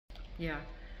Yeah.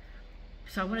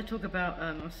 So I want to talk about,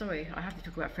 I'm sorry, I have to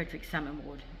talk about FREDRICK SALMON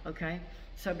WARD, okay?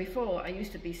 So before, I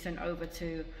used to be sent over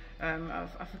to, I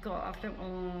forgot, I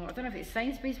don't know if it's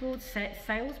Sainsbury's Ward,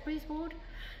 Salisbury's Ward.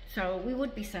 So we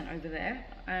would be sent over there.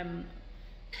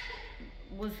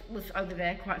 Was over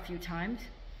there quite a few times.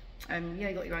 Yeah,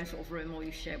 you got your own sort of room, or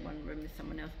you share one room with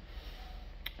someone else.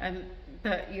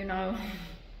 But you know,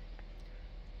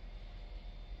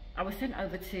 I was sent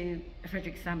over to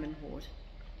FREDRICK SALMON WARD.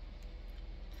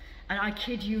 And I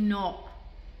kid you not,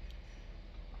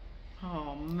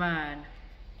 oh man,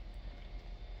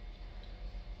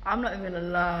 I'm not even gonna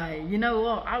lie, you know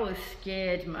what, I was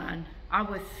scared, man. I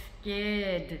was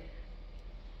scared.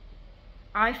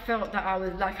 I felt that I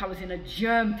was in a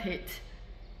germ pit.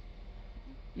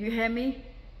 You hear me?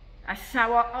 A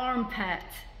sour armpit.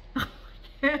 You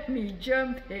hear me?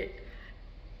 Germ pit.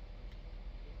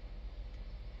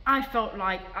 I felt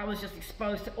like I was just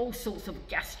exposed to all sorts of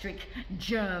gastric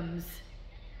germs.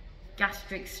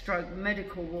 Gastric stroke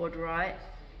medical ward, right?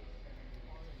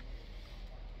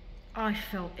 I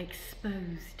felt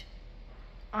exposed.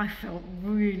 I felt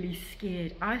really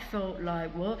scared. I felt like,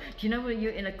 what? Do you know when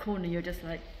you're in a corner, you're just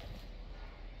like,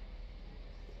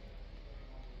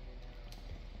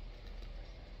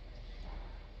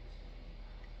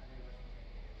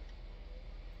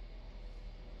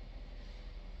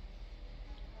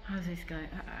 how's this go?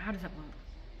 How does that work?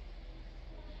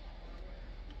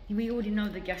 We already know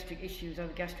the gastric issues are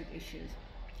the gastric issues.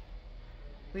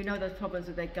 We know those problems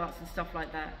with their guts and stuff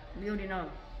like that. We already know.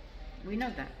 We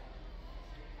know that.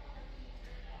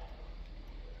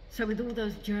 So with all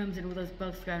those germs and all those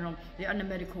bugs going on, they're under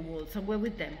medical ward, so we're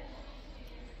with them.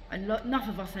 And enough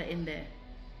of us are in there.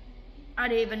 I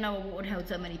didn't even know a ward held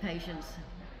so many patients.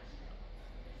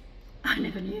 I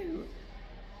never knew.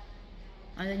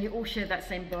 And then you all share that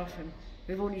same bathroom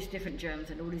with all these different germs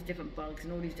and all these different bugs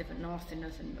and all these different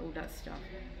nastiness and all that stuff.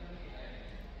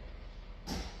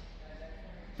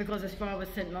 Because as far as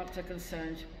St. Mark's are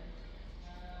concerned,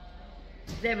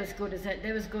 they're as good as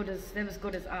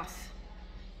us.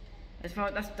 As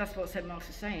far that's what St. Mark's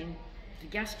is saying. The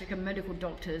gastric and medical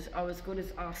doctors are as good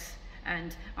as us,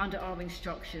 and under our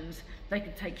instructions, they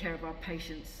can take care of our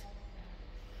patients.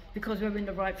 Because we're in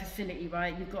the right facility,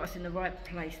 right? You've got us in the right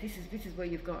place. This is where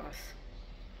you've got us.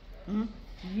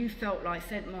 You felt like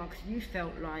St. Mark's. You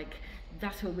felt like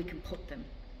that's where we can put them,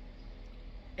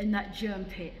 in that germ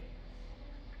pit,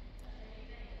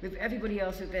 with everybody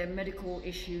else with their medical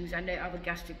issues and their other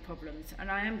gastric problems. And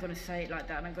I am going to say it like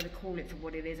that, and I'm going to call it for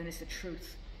what it is, and it's the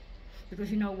truth. Because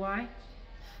you know why?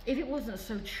 If it wasn't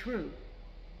so true,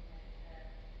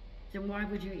 then why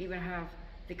would you even have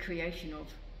the creation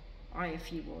of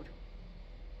IFU ward?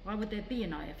 Why would there be an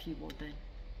IFU ward then?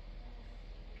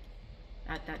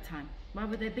 At that time, why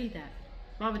would there be that?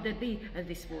 Why would there be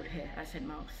this ward here at St.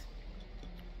 Mark's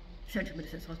Central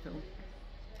Medicine Hospital?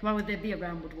 Why would there be a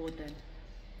roundwood ward then?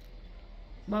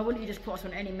 Why wouldn't you just put us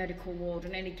on any medical ward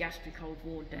and any gastric hold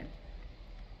ward then?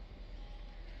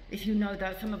 If you know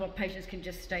that some of our patients can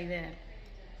just stay there.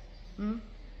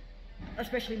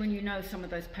 Especially when you know some of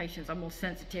those patients are more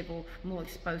sensitive or more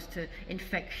exposed to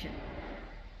infection.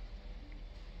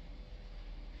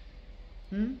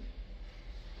 That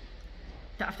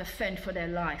have to fend for their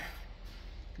life,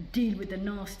 deal with the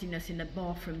nastiness in the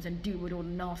bathrooms and deal with all the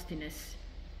nastiness.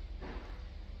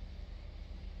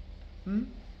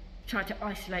 Try to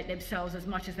isolate themselves as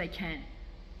much as they can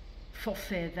for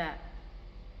fear that.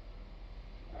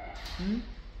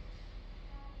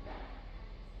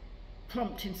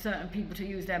 Prompting certain people to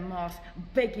use their masks,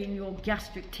 begging your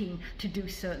gastric team to do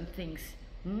certain things,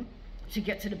 to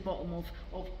get to the bottom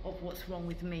of what's wrong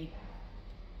with me.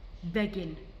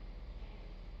 Begging.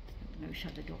 Let me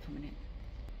shut the door for a minute.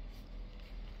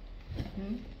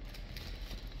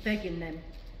 Begging them.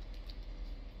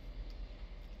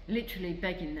 Literally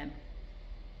begging them.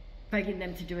 Begging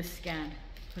them to do a scan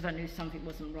because I knew something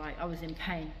wasn't right. I was in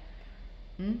pain.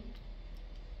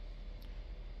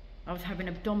 I was having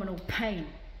abdominal pain.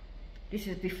 This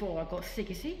is before I got sick,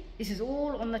 you see? This is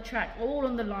all on the track, all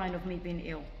on the line of me being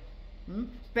ill.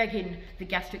 Begging the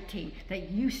gastric team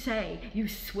that you say, you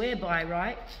swear by,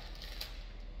 right?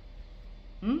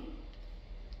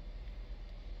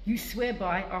 You swear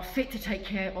by are fit to take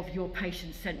care of your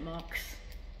patients, St. Mark's.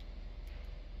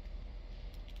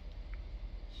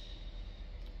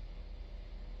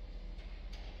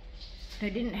 They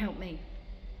didn't help me.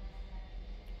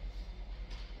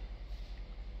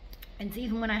 And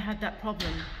even when I had that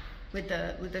problem with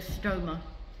the stoma,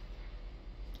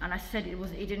 and I said it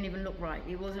didn't even look right,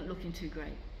 it wasn't looking too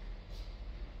great.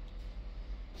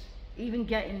 Even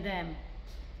getting them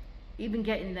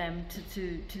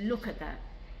to look at that,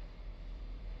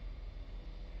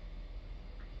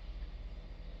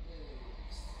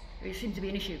 It seemed to be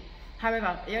an issue.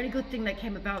 However, the only good thing that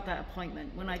came about that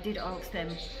appointment, when I did ask them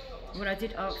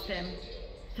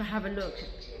to have a look, at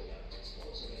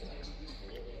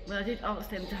the...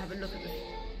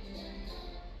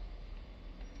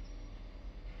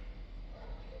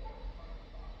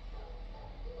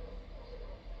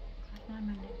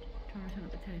 I'm trying to turn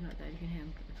up the telly like that, you can hear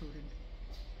him recording.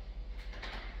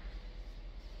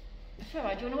 It's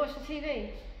alright, do you want to watch the TV?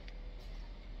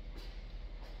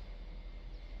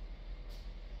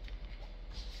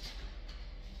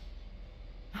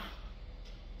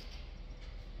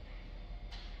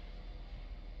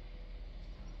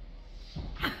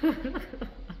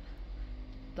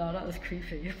 Oh, that was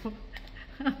creepy.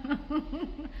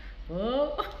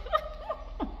 Whoa.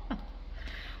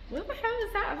 What the hell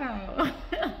is that about?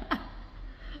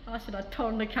 I should have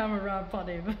turned the camera around on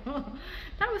him.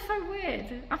 That was so weird.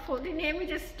 I thought, didn't you hear me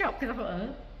just stop? Because I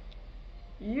thought,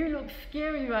 you look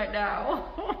scary right now.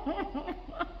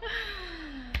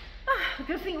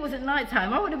 Good thing it wasn't night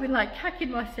time. I would have been like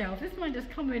cacking myself. This man just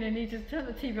come in and he just turned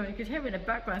the TV on. You could hear it in the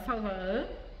background. So I was like,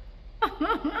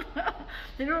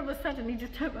 Then all of a sudden he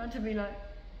just turned around to me like,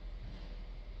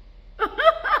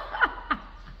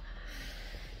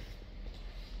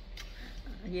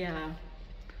 yeah.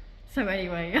 So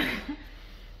anyway,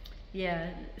 yeah.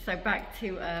 So back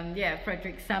to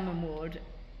FREDRICK SALMON WARD.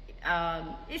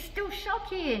 It's still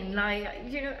shocking, like,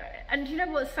 you know, and you know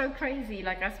what's so crazy?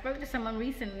 Like, I spoke to someone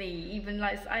recently, even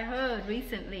like I heard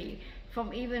recently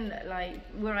from even like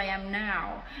where I am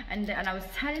now, and I was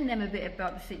telling them a bit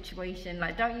about the situation.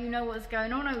 Like, don't you know what's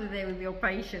going on over there with your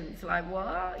patients? Like,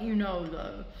 what? You know,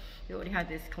 though, we already had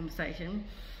this conversation,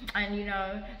 and you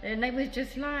know, and they was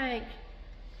just like,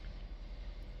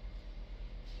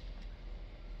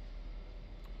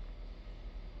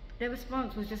 their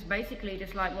response was just basically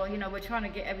just like, well, you know, we're trying to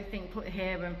get everything put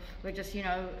here, and we're just, you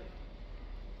know,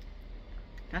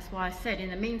 that's why I said in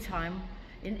the meantime,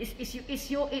 it's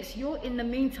your in the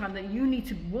meantime that you need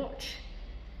to watch.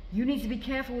 You need to be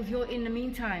careful with your in the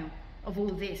meantime of all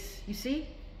this, you see?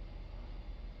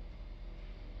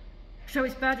 So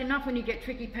it's bad enough when you get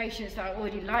tricky patients that are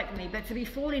already like me, but to be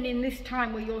falling in this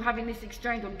time where you're having this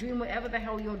exchange or doing whatever the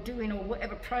hell you're doing or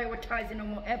whatever, prioritizing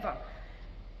or whatever,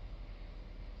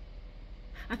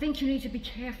 I think you need to be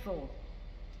careful.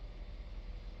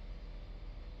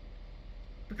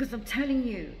 Because I'm telling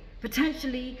you,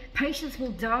 potentially patients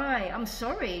will die. I'm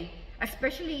sorry.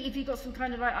 Especially if you've got some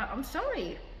kind of like, I'm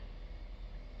sorry.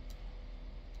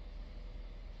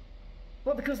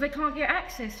 What, because they can't get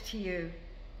access to you?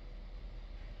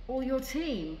 Or your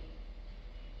team?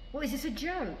 What, is this a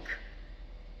joke?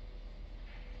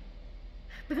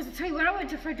 Because I tell you, when I went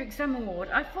to FREDRICK SALMON WARD,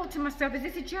 I thought to myself, is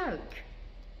this a joke?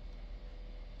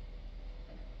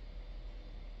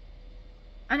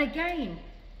 And again,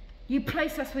 you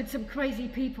place us with some crazy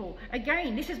people.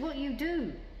 Again, this is what you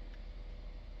do.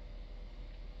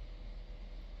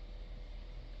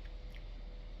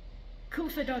 Of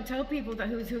course, I don't tell people that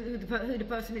who the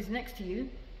person is next to you.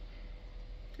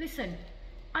 Listen,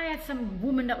 I had some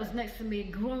woman that was next to me, a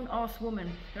grown-ass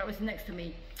woman that was next to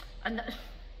me, and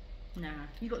nah,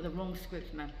 you got the wrong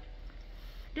script, man.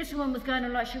 This one was going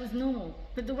on like she was normal,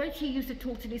 but the way she used to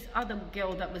talk to this other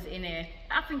girl that was in here,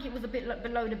 I think it was a bit like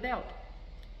below the belt.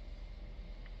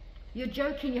 You're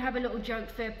joking, you have a little joke,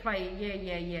 fair play,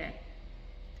 yeah.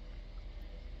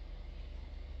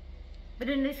 But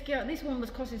then this girl, this one was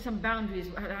crossing some boundaries,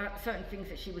 certain things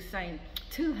that she was saying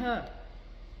to her.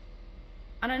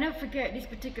 And I never forget this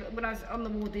particular, when I was on the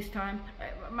ward this time,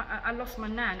 I lost my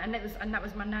nan, and that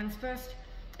was my nan's first,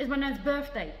 it was my nan's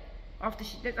birthday, after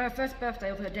her first birthday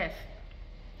of her death.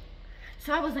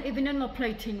 So I wasn't even in no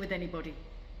play team with anybody.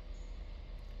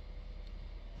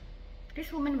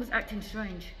 This woman was acting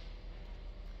strange.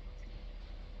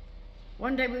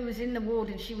 One day we was in the ward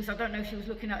and she was, I don't know if she was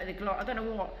looking out of the glass, I don't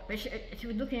know what, but she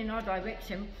was looking in our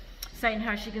direction, saying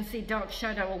how she can see dark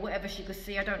shadow or whatever she could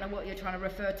see. I don't know what you're trying to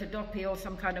refer to, Doppy or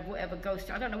some kind of whatever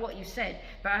ghost. I don't know what you said,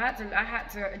 but I had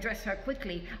to address her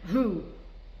quickly. Who?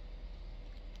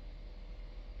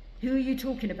 Who are you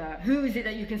talking about? Who is it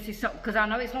that you can see? Because I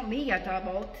know it's not me you're talking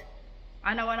about.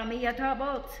 I know I'm me you're talking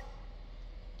about.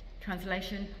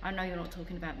 Translation, I know you're not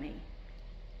talking about me.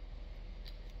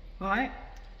 Right?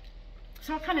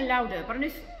 So I kind of louder, but I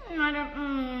just, I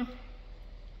don't,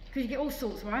 because you get all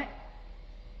sorts, right?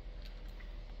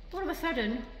 All of a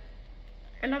sudden,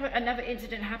 another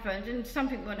incident happened, and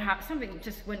something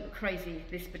just went crazy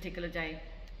this particular day.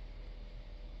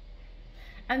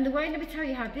 And the way, let me tell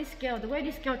you how this girl, the way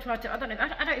this girl tried to, I don't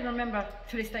even remember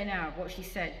to this day now what she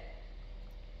said.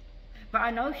 But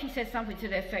I know she said something to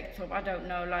the effect of, I don't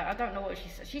know, like, I don't know what she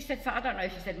said. She said, I don't know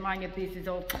if she said, mind your business,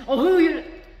 or who you...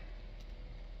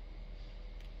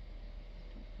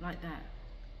 Like that.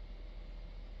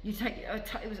 You take,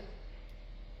 it was...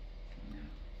 No.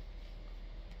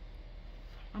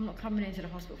 I'm not coming into the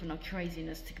hospital for no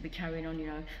craziness to be carrying on, you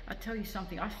know. I tell you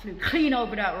something, I flew clean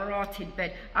over that rotted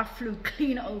bed. I flew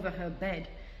clean over her bed.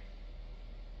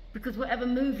 Because whatever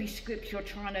movie script you're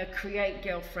trying to create,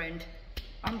 girlfriend,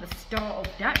 I'm the star of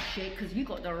that shit, because you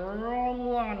got the wrong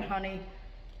one, honey.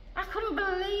 I couldn't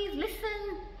believe,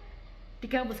 listen. The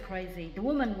girl was crazy. The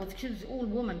woman was, she was all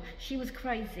woman. She was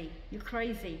crazy. You're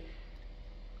crazy.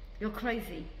 You're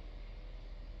crazy.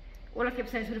 All I kept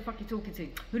saying is, who the fuck are you talking to?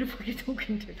 Who the fuck are you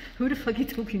talking to? Who the fuck are you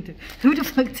talking to? Who the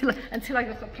fuck, until I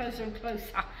got closer and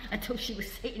closer, until she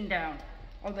was sitting down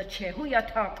on the chair. Who you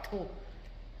talk to?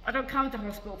 I don't come to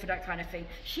hospital for that kind of thing.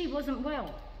 She wasn't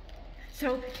well.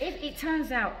 So if it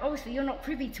turns out, obviously you're not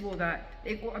privy to all that,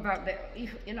 what about that?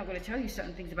 You're not going to tell you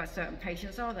certain things about certain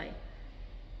patients, are they?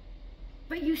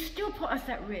 But you still put us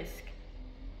at risk.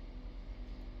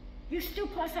 You still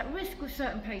put us at risk with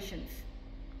certain patients.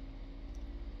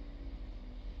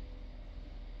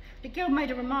 The girl made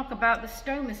a remark about the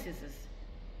stoma scissors.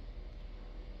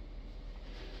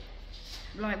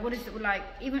 Like, what is it like?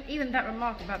 Even that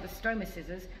remark about the stoma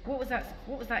scissors. What was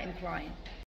that implying?